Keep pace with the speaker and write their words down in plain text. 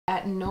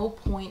at no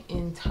point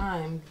in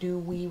time do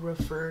we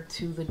refer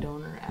to the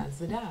donor as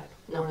the dad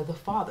or the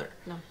father.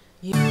 No.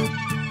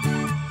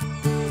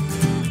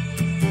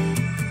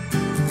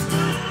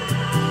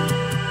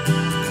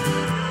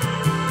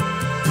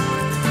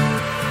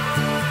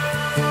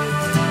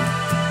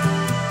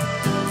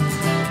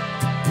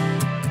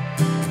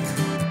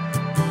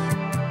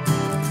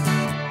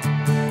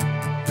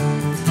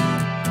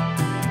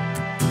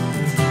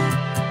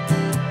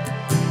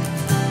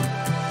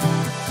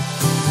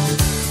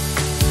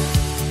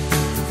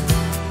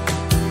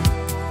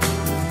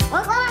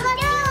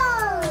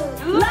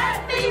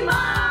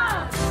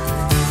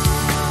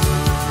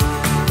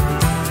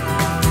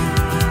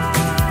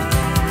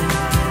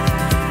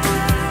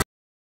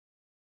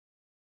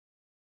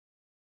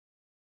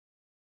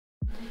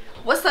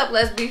 What's up,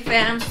 Lesby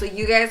fam? So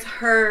you guys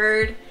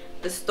heard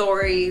the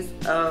stories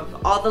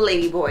of all the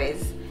lady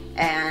boys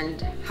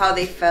and how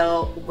they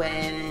felt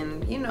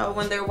when, you know,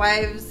 when their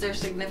wives, their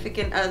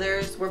significant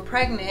others were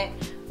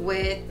pregnant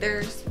with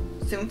their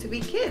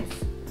soon-to-be kids.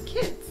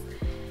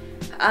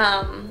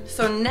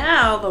 So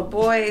now the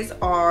boys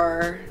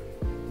are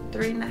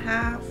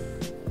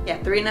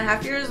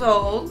 3.5 years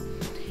old,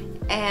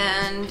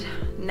 and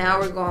now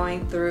we're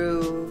going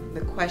through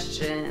the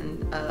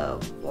question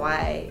of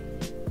why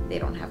they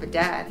don't have a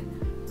dad,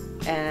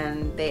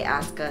 and they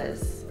ask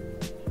us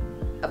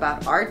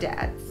about our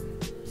dads.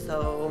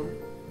 So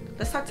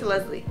let's talk to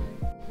Leslie.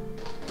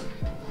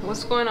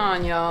 What's going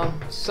on, y'all?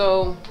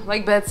 So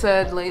like Beth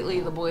said,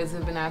 lately the boys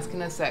have been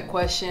asking us that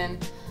question.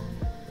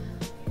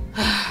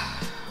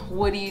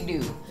 What do you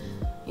do?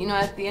 You know,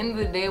 at the end of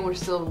the day, we're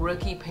still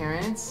rookie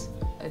parents.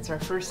 It's our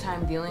first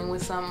time dealing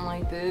with something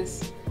like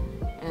this,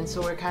 and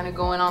so we're kind of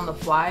going on the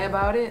fly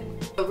about it.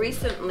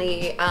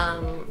 Recently,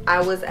 I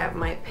was at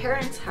my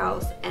parents'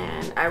 house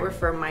and I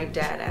refer my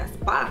dad as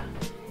Pa.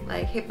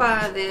 Like, hey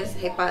Pa this,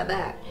 hey Pa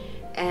that.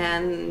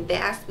 And they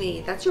asked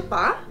me, that's your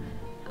Pa?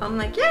 I'm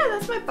like, yeah,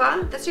 that's my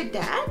Pa. That's your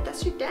dad?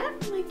 That's your dad?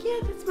 I'm like, yeah,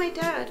 that's my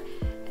dad.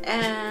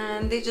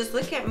 And they just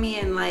look at me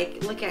and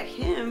like, look at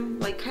him,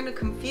 like kind of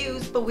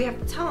confused, but we have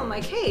to tell him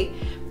like, hey,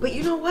 but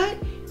you know what?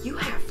 You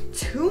have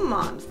 2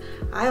 moms.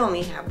 I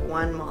only have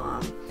 1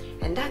 mom.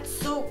 And that's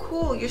so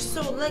cool. You're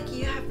so lucky.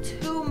 You have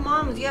 2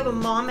 moms. You have a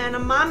mom and a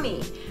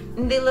mommy.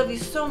 And they love you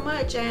so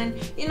much. And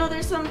you know,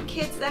 there's some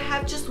kids that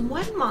have just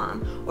 1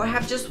 mom or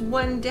have just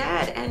 1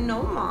 dad and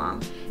no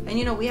mom. And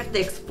you know, we have to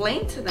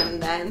explain to them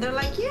that. And they're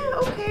like, yeah,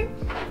 okay.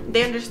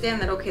 They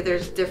understand that, okay,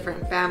 there's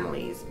different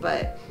families,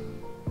 but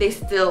they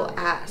still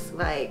ask,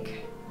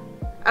 like,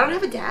 I don't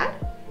have a dad?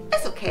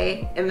 It's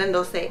okay. And then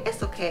they'll say,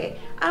 it's okay.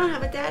 I don't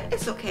have a dad?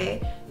 It's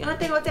okay. You don't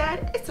think about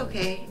dad? It's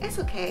okay. It's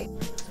okay.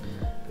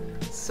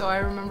 So I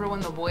remember when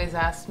the boys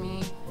asked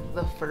me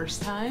the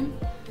first time,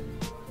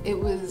 it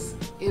was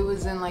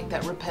in like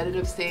that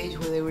repetitive stage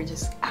where they were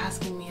just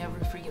asking me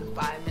every freaking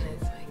 5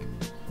 minutes, like,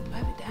 do I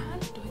have a dad?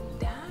 Do I have a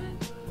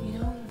dad? You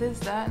know, this,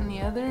 that, and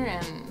the other,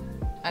 and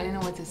I didn't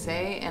know what to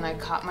say, and I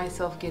caught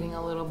myself getting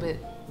a little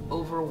bit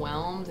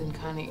overwhelmed and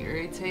kind of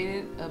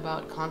irritated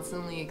about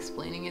constantly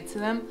explaining it to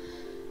them.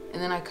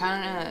 And then I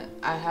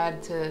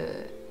had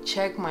to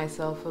check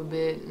myself a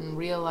bit and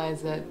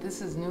realize that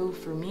this is new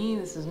for me,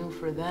 this is new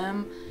for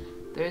them.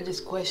 They're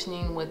just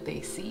questioning what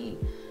they see.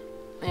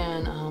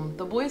 And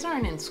the boys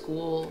aren't in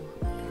school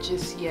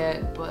just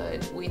yet,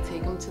 but we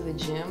take them to the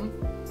gym.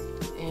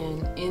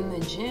 And in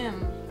the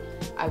gym,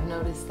 I've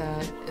noticed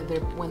that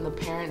when the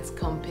parents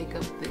come pick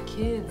up the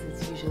kids,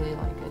 it's usually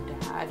like a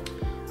dad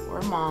or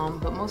a mom,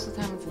 but most of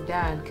the time it's a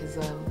dad, because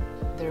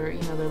they're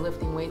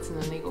lifting weights and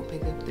then they go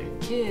pick up their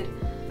kid.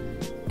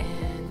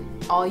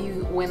 I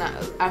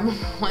remember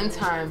one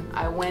time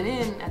I went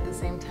in at the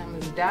same time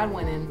as dad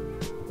went in,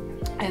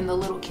 and the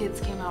little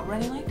kids came out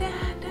running like,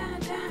 dad,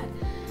 dad, dad.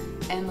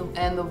 And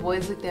the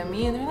boys looked at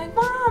me and they're like,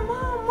 mom,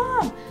 mom,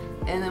 mom.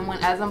 And then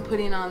as I'm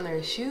putting on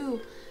their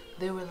shoe,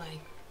 they were like,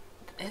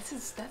 that's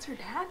her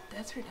dad?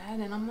 That's her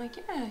dad? And I'm like,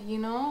 yeah, you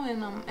know,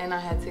 and I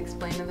had to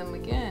explain to them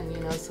again, you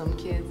know, some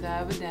kids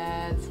have a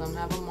dad, some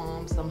have a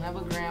mom, some have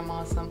a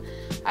grandma,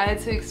 I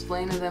had to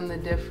explain to them the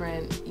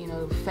different, you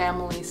know,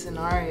 family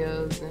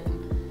scenarios, and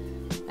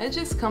it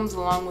just comes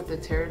along with the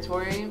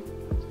territory.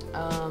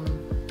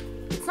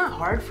 It's not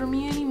hard for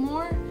me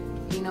anymore,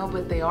 you know,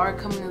 but they are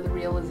coming to the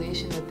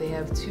realization that they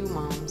have 2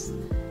 moms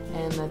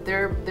and that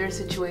their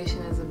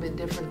situation is a bit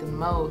different than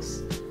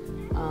most.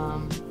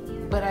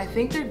 But I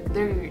think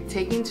they're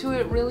taking to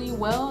it really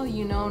well,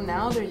 you know.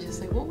 Now they're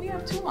just like, well, we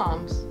have 2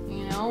 moms,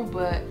 you know.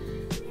 But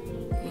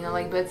you know,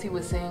 like Betsy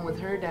was saying with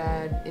her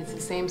dad, it's the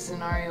same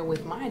scenario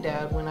with my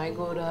dad. When I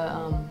go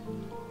to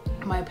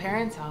my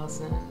parents'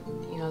 house, and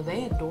you know,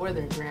 they adore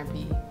their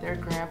grampy. Their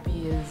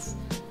grampy is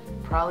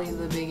probably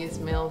the biggest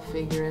male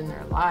figure in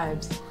their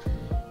lives,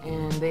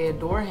 and they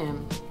adore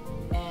him.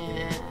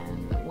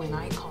 And when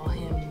I call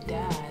him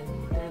dad,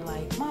 they're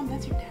like, Mom,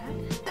 that's your dad?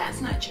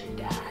 That's not your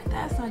dad.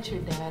 That's not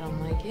your dad.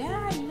 I'm like,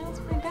 yeah, you know, it's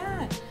my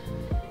dad.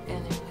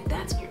 And they're like,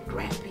 that's your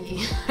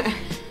grampy.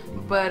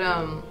 But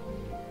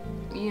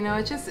You know,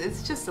 it's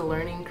just a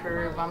learning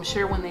curve. I'm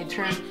sure when they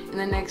turn in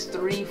the next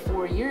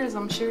 3-4 years,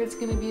 I'm sure it's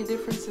going to be a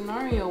different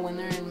scenario when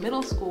they're in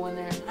middle school, when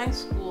they're in high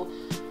school,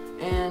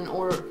 and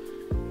or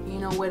you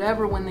know,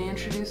 whatever, when they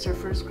introduce their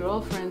first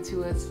girlfriend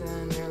to us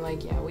and they're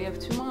like, yeah, we have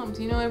 2 moms.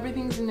 You know,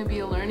 everything's going to be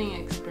a learning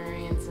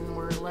experience, and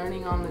we're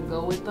learning on the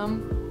go with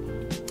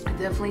them. It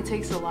definitely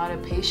takes a lot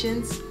of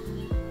patience.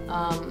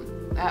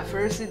 At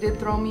first it did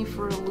throw me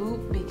for a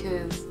loop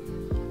because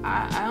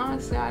I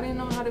honestly, I didn't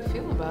know how to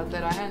feel about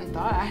that. I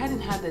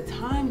hadn't had the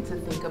time to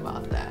think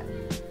about that,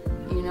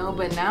 you know,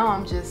 but now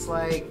I'm just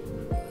like,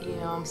 you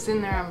know, I'm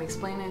sitting there, I'm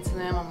explaining to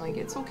them, I'm like,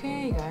 it's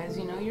okay, guys,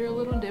 you know, you're a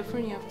little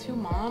different, you have 2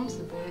 moms,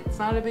 but it's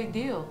not a big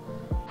deal.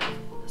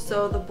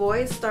 So the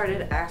boys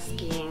started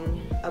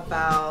asking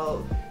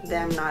about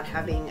them not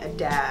having a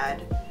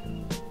dad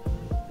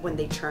when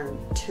they turned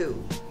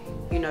 2.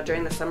 You know,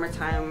 during the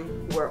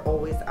summertime, we're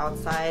always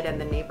outside, and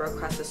the neighbor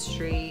across the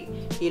street,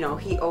 you know,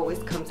 he always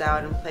comes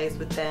out and plays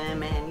with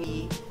them, and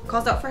he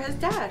calls out for his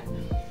dad.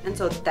 And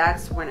so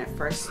that's when it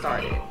first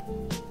started.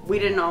 We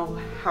didn't know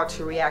how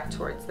to react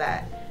towards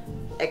that,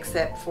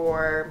 except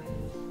for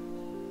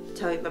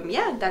telling them,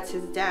 yeah, that's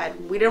his dad.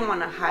 We didn't want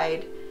to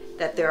hide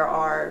that there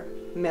are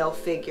male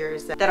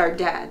figures that are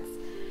dads.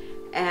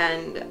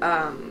 And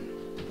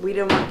we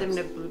didn't want them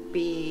to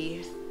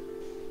be,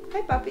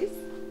 hi puppies.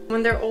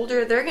 When they're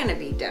older, they're gonna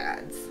be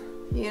dads,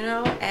 you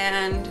know?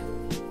 And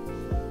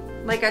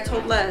like I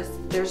told Les,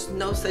 there's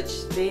no such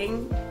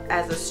thing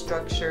as a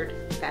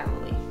structured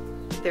family.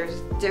 There's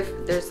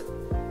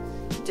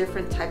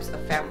different types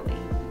of family.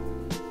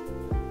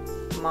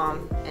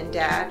 Mom and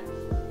dad,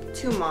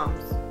 2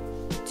 moms,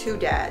 2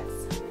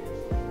 dads,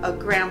 a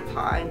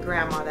grandpa and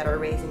grandma that are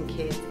raising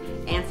kids,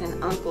 aunts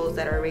and uncles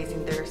that are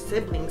raising their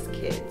siblings'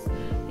 kids.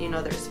 You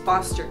know, there's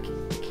foster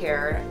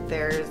care,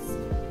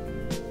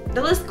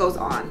 the list goes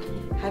on.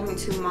 Having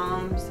 2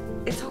 moms,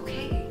 it's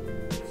okay.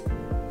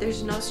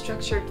 There's no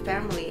structured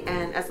family,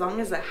 and as long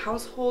as a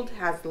household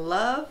has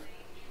love,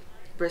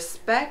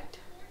 respect,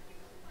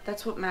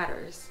 that's what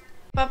matters.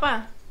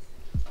 Papá,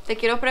 te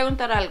quiero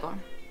preguntar algo.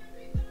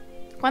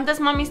 ¿Cuántas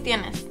mamis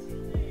tienes?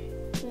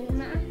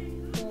 Una,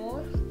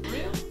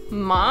 2.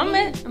 Mom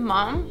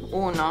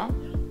 1,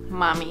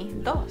 mami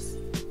 2.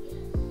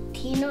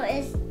 Tino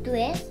es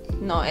 3.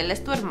 No, él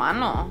es tu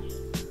hermano.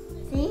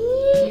 Sí.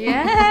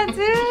 Yeah,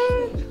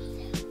 dude.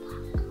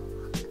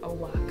 A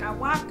waka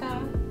waka.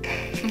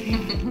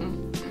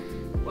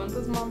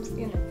 ¿Cuántas moms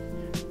tienes?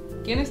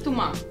 ¿Quién es tu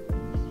mom?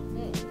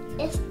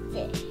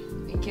 Este.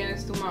 ¿Y quién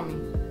es tu mami?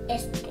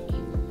 Este.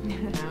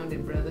 Found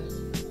it, brother.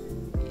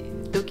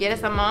 ¿Tú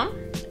quieres a mom?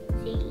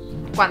 Sí.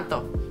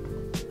 ¿Cuánto?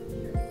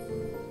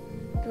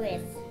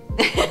 3.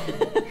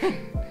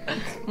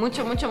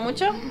 ¿Mucho, mucho,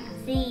 mucho?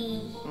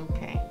 Sí.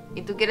 Okay.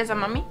 ¿Y tú quieres a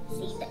mami?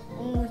 Sí.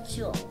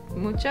 Mucho.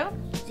 ¿Mucho?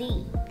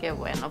 Sí. Qué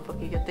bueno,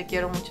 porque yo te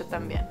quiero mucho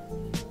también.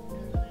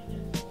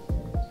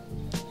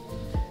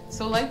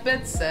 So like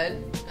Beth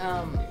said,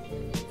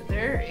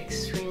 they're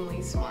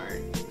extremely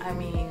smart. I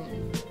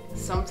mean,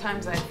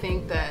 sometimes I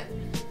think that,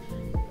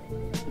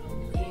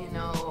 you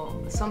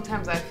know,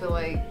 sometimes I feel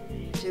like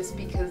just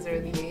because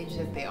they're the age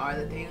that they are,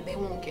 that they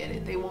won't get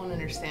it, they won't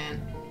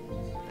understand.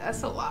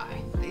 That's a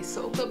lie. They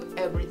soak up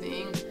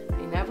everything,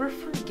 they never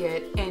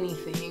forget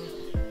anything,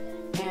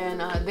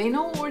 and they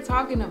know what we're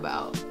talking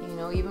about, you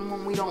know, even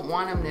when we don't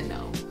want them to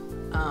know.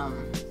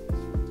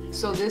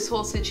 So this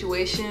whole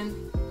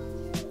situation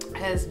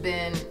has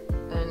been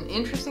an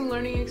interesting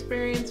learning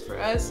experience for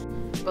us,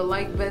 but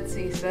like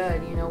Betsy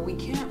said, you know, we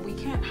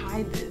can't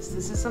hide this.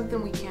 This is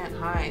something we can't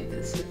hide.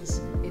 It's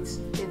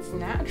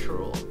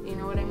natural, you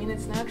know what I mean?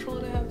 It's natural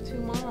to have 2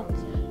 moms,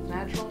 it's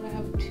natural to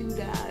have 2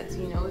 dads,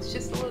 you know, it's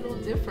just a little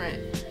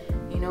different,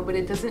 you know, but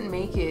it doesn't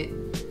make it,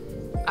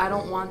 I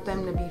don't want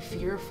them to be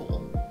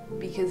fearful,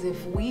 because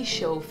if we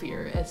show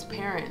fear as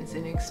parents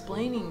in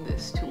explaining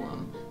this to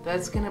them,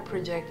 that's gonna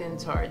project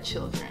into our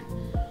children.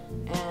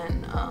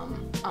 And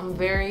I'm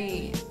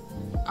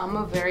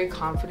a very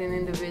confident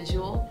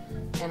individual,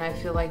 and I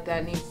feel like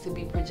that needs to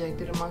be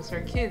projected amongst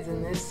our kids,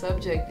 and this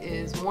subject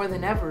is more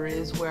than ever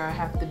is where I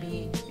have to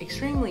be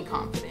extremely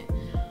confident,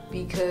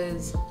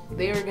 because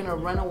they are going to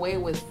run away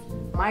with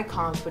my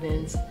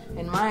confidence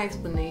and my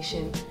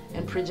explanation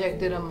and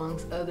project it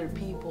amongst other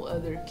people,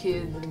 other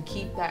kids, and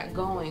keep that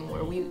going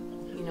where we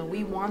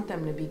want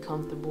them to be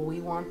comfortable. We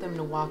want them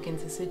to walk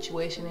into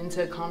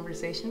a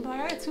conversation, like,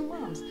 I got 2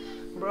 moms,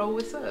 bro,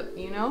 what's up,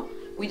 you know?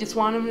 We just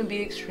want them to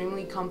be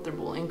extremely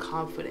comfortable and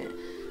confident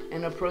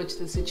and approach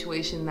the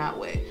situation that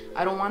way.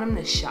 I don't want them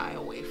to shy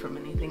away from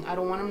anything. I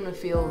don't want them to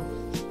feel,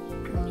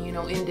 you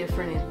know,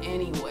 indifferent in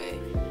any way.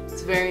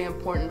 It's very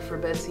important for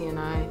Betsy and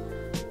I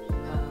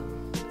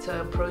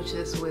to approach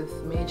this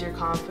with major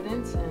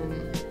confidence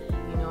and,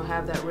 you know,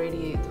 have that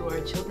radiate through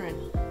our children.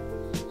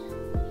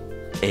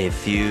 A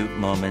few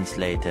moments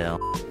later.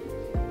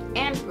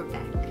 And we're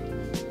back.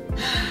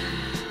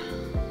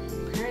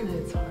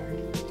 Parenthood's hard.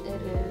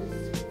 It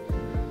is.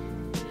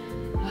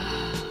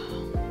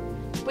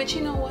 But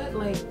you know what?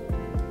 Like,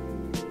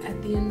 at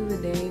the end of the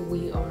day,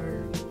 we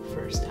are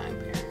first-time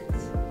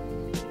parents.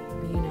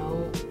 You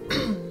know,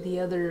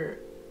 other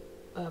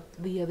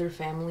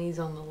families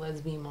on the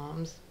lesbian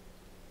moms,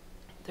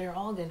 they're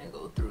all gonna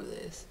go through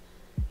this.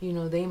 You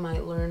know, they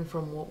might learn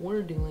from what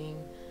we're doing.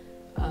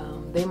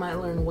 They might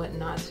learn what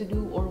not to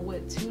do or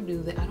what to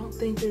do. I don't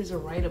think there's a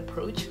right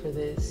approach for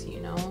this, you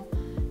know?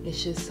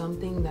 It's just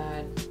something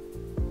that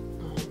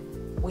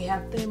we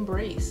have to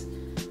embrace.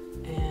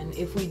 And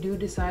if we do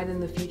decide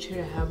in the future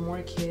to have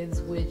more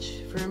kids,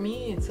 which for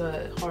me, it's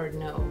a hard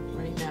no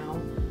right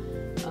now.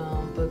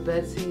 But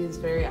Betsy is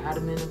very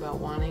adamant about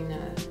wanting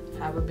to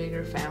have a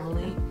bigger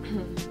family.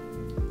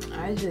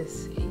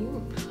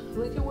 You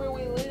look at where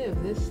we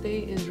live. This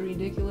state is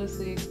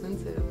ridiculously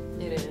expensive.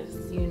 It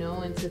is. You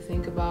know, and to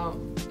think about,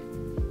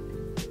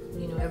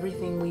 you know,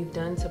 everything we've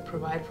done to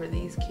provide for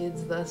these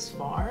kids thus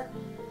far,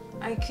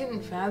 I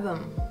couldn't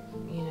fathom,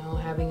 you know,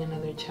 having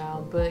another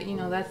child. But, you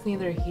know, that's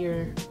neither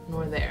here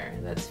nor there.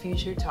 That's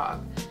future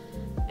talk.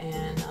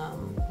 And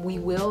we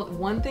will,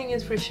 one thing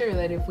is for sure,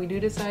 that if we do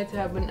decide to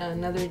have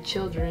another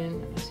child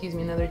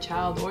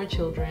or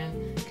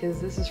children,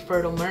 because this is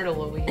fertile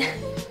myrtle over here,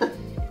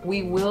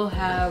 we will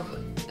have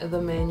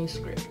the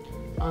manuscript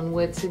on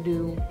what to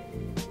do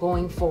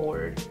going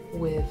forward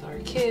with our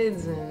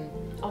kids. And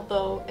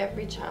although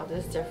every child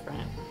is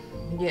different.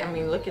 yeah, I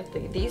mean, look at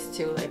these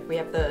two, like, we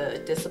have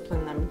to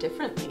discipline them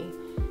differently,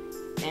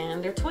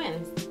 and they're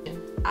twins.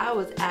 I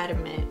was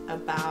adamant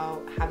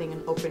about having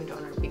an open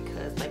donor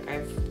because, like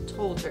I've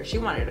told her, she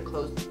wanted a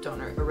closed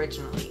donor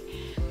originally,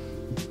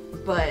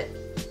 but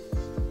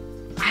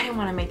I didn't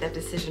want to make that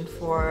decision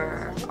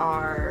for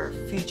our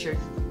future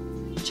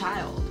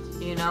child,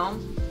 you know?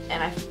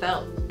 And I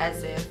felt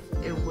as if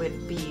it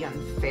would be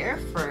unfair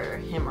for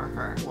him or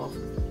her, well,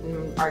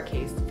 in our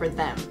case, for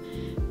them.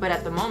 But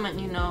at the moment,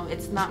 you know,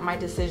 it's not my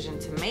decision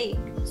to make,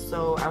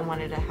 so I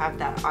wanted to have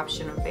that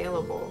option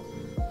available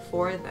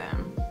for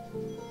them.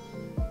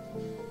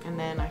 And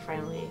then I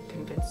finally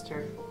convinced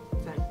her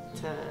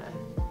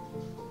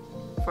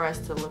for us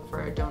to look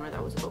for a donor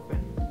that was open.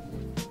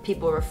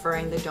 People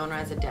referring the donor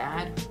as a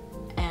dad.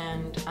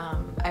 And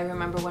I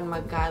remember when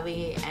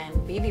Magali and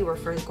Vivi were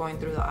first going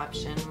through the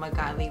option,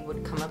 Magali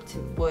would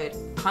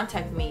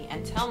contact me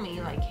and tell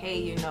me, like, hey,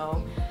 you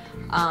know,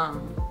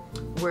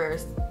 where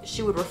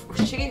she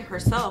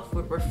herself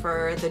would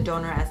refer the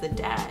donor as a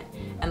dad.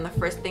 And the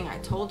first thing I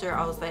told her,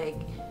 I was like,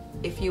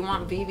 if you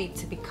want Vivi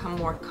to become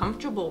more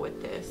comfortable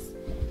with this,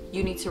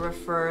 you need to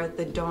refer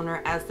the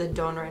donor as the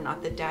donor and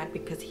not the dad,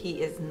 because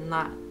he is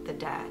not the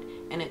dad.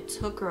 And it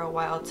took her a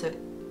while to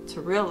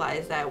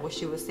realize that what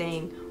she was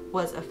saying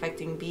was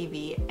affecting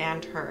Vivi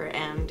and her,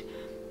 and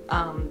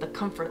the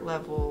comfort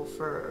level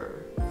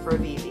for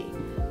Vivi.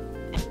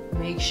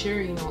 Make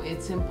sure, you know,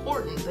 it's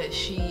important that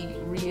she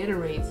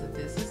reiterates that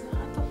this is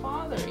not the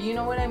father. You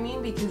know what I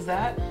mean? Because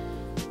that,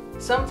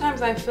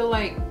 sometimes I feel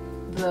like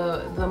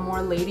the more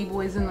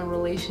ladyboys in the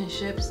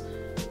relationships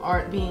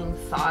aren't being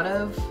thought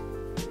of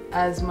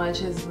as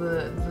much as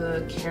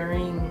the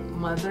caring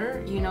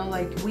mother. You know,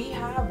 like,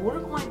 we're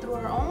going through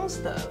our own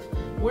stuff.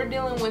 We're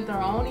dealing with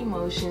our own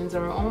emotions,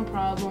 our own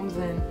problems,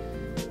 and,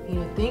 you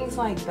know, things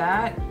like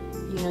that.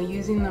 You know,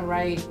 using the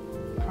right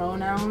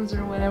pronouns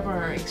or whatever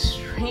are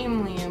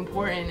extremely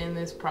important in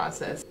this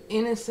process.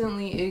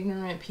 Innocently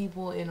ignorant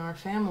people in our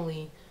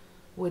family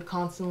would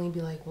constantly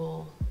be like,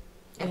 well,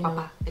 El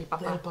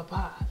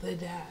papa, the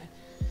dad,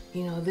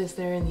 you know, this,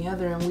 there, and the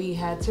other, and we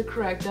had to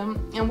correct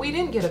them, and we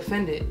didn't get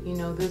offended. You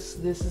know, this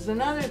is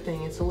another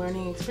thing. It's a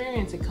learning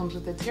experience. It comes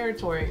with the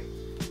territory.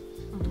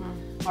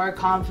 Mm-hmm. Our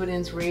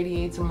confidence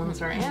radiates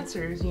amongst our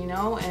answers, you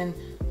know, and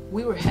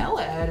we were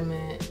hella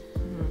adamant.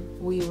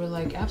 Mm-hmm. We were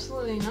like,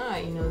 absolutely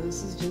not. You know,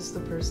 this is just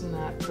the person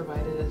that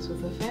provided us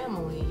with a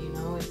family. You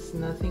know, it's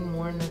nothing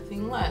more,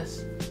 nothing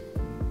less.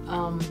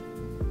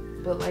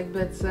 But like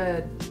Beth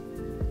said,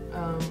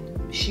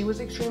 she was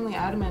extremely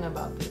adamant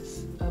about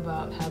this,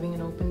 about having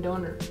an open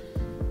donor.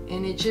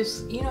 And it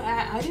just, you know,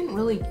 I didn't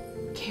really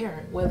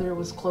care whether it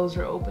was closed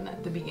or open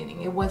at the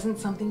beginning. It wasn't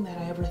something that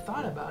I ever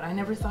thought about. I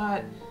never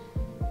thought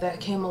that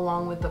came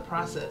along with the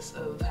process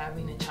of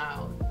having a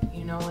child,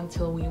 you know,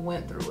 until we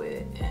went through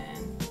it.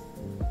 And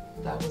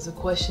that was a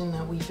question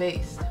that we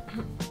faced.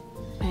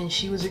 And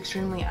she was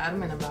extremely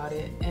adamant about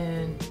it.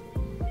 And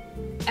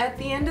at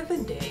the end of the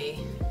day,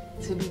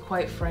 to be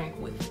quite frank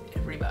with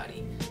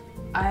everybody,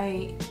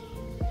 I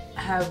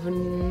have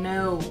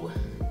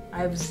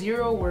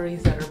zero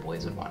worries that our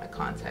boys would want to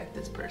contact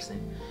this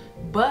person.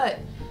 But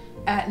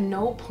at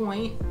no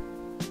point,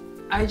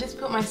 I just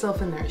put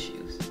myself in their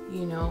shoes.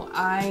 You know,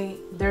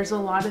 there's a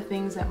lot of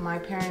things that my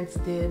parents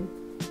did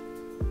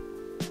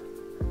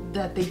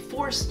that they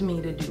forced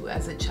me to do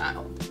as a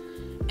child.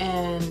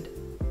 And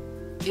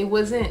it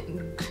wasn't,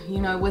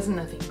 you know, it wasn't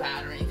nothing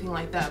bad or anything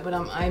like that. But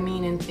I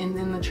mean,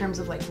 in the terms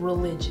of like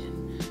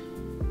religion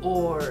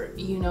or,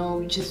 you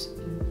know, just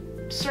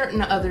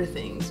certain other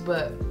things.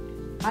 But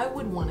I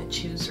would want to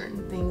choose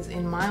certain things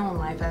in my own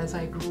life as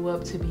I grew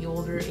up to be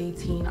older,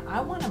 18.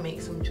 I want to make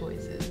some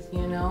choices,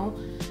 you know?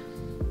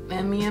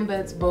 And me and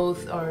Bets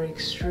both are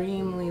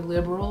extremely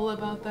liberal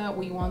about that.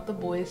 We want the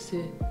boys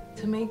to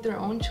to make their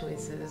own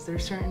choices.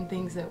 There's certain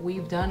things that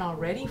we've done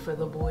already for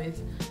the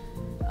boys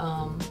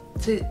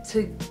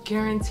to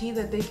guarantee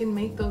that they can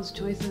make those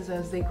choices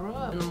as they grow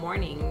up. In the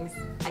mornings,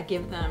 I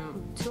give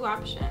them 2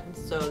 options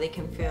so they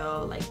can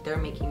feel like they're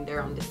making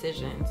their own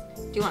decisions.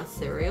 Do you want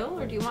cereal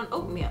or do you want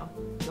oatmeal?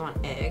 Do you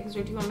want eggs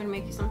or do you want me to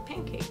make you some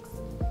pancakes?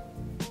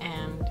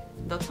 And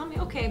they'll tell me,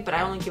 okay, but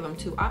I only give them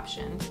 2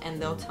 options,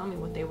 and they'll tell me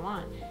what they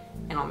want,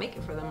 and I'll make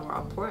it for them or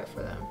I'll pour it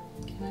for them.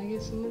 Can I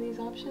get some of these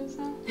options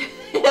now?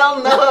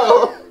 Hell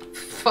no!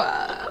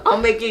 Fuck. I'll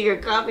make you your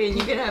coffee and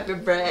you can have your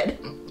bread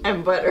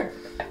and butter.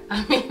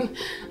 I mean,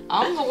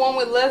 I'm the one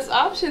with less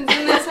options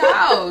in this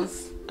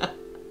house.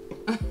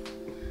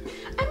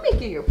 I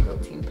make you your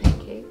protein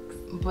pancakes.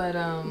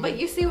 But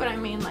you see what I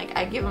mean? Like,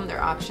 I give them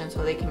their options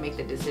so they can make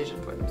the decision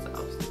for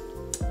themselves.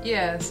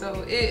 yeah,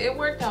 so it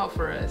worked out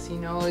for us, you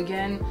know.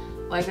 Again,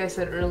 like I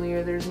said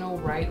earlier, there's no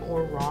right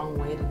or wrong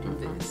way to do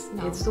this.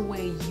 No. It's the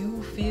way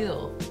you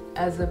feel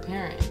as a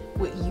parent,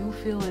 what you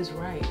feel is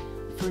right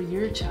for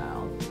your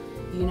child,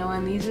 you know.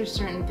 And these are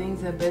certain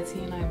things that Betsy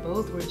and I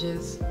both were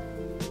just,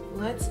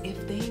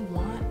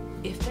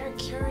 if they're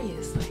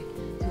curious, like,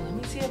 dude, let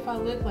me see if I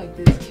look like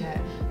this cat,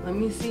 let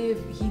me see if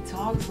he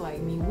talks like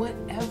me,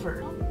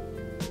 whatever,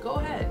 go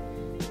ahead,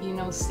 you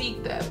know,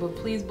 seek that. But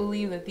please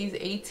believe that these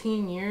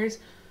 18 years,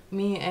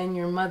 me and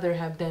your mother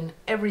have done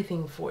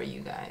everything for you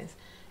guys.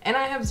 And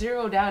I have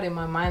zero doubt in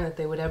my mind that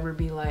they would ever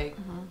be like,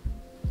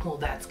 well,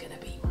 that's gonna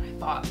be my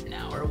thought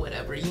now or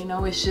whatever, you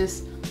know. It's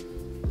just,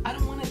 I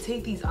don't want to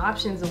take these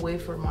options away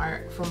from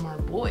our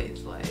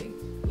boys. Like,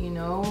 you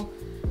know,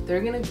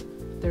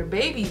 they're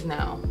babies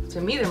now. To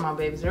me, they're my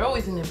babies. They're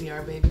always gonna be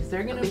our babies.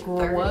 They're gonna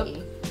grow up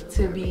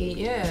to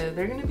be,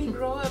 they're gonna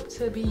grow up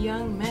to be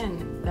young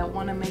men that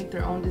want to make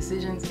their own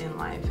decisions in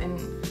life, and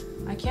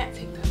I can't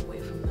take that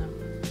away from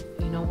them.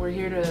 You know, we're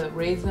here to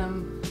raise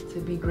them to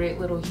be great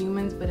little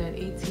humans, but at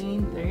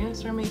 18, they're gonna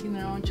start making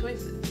their own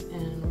choices,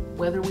 and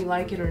whether we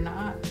like it or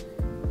not,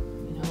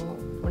 you know,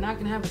 we're not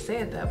gonna have a say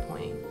at that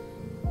point.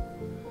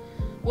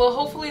 Well,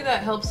 hopefully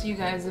that helps you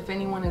guys if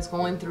anyone is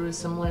going through a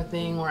similar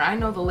thing, or I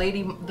know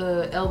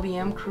the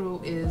LBM crew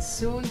is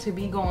soon to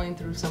be going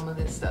through some of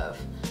this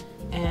stuff,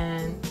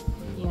 and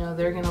you know,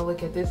 they're gonna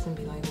look at this and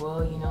be like,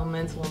 well, you know,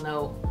 mental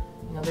note,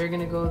 you know, they're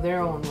gonna go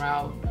their own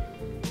route.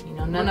 You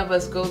know, none of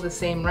us go the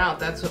same route.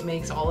 That's what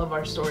makes all of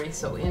our stories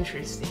so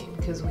interesting,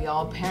 because we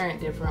all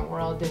parent different, we're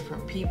all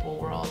different people,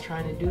 we're all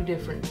trying to do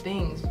different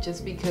things.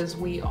 Just because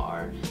we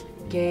are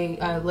gay,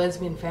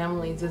 lesbian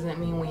families doesn't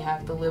mean we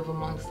have to live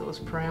amongst those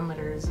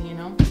parameters, you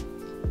know?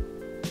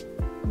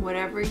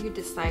 Whatever you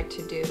decide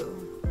to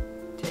do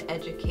to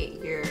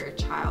educate your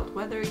child,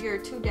 whether you're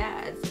 2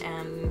 dads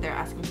and they're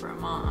asking for a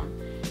mom,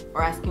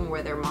 or asking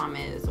where their mom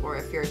is, or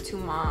if you're 2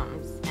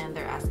 moms and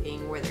they're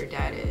asking where their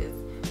dad is,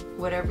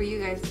 whatever you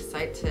guys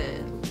decide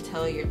to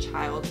tell your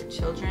child or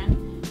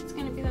children, it's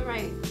gonna be the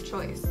right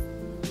choice,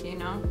 you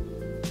know?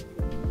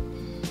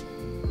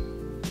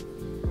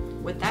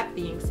 With that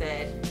being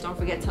said, don't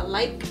forget to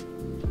like,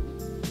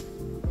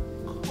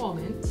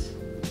 Comment,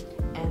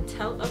 and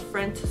tell a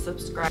friend to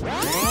subscribe. I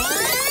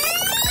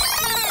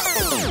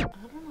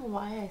don't know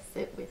why I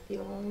sit with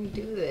you when we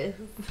do this.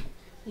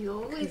 You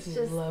always you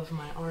just love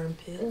my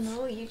armpits.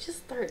 no, you just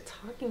start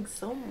talking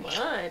so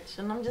much,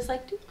 and I'm just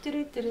like do do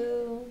do do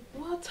do.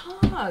 Well,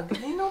 talk.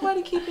 Ain't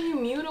nobody keeping you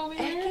mute over I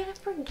here. can't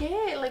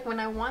forget, like when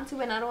I want to,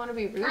 and I don't want to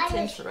be rude to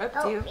Alice, interrupt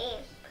help you. me.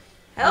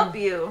 Help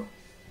you.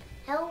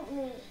 Help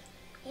me.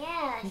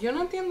 Yes. Yo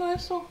no entiendo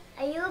eso.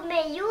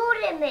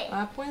 Ayúdame.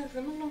 Ah, pues,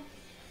 démoslo.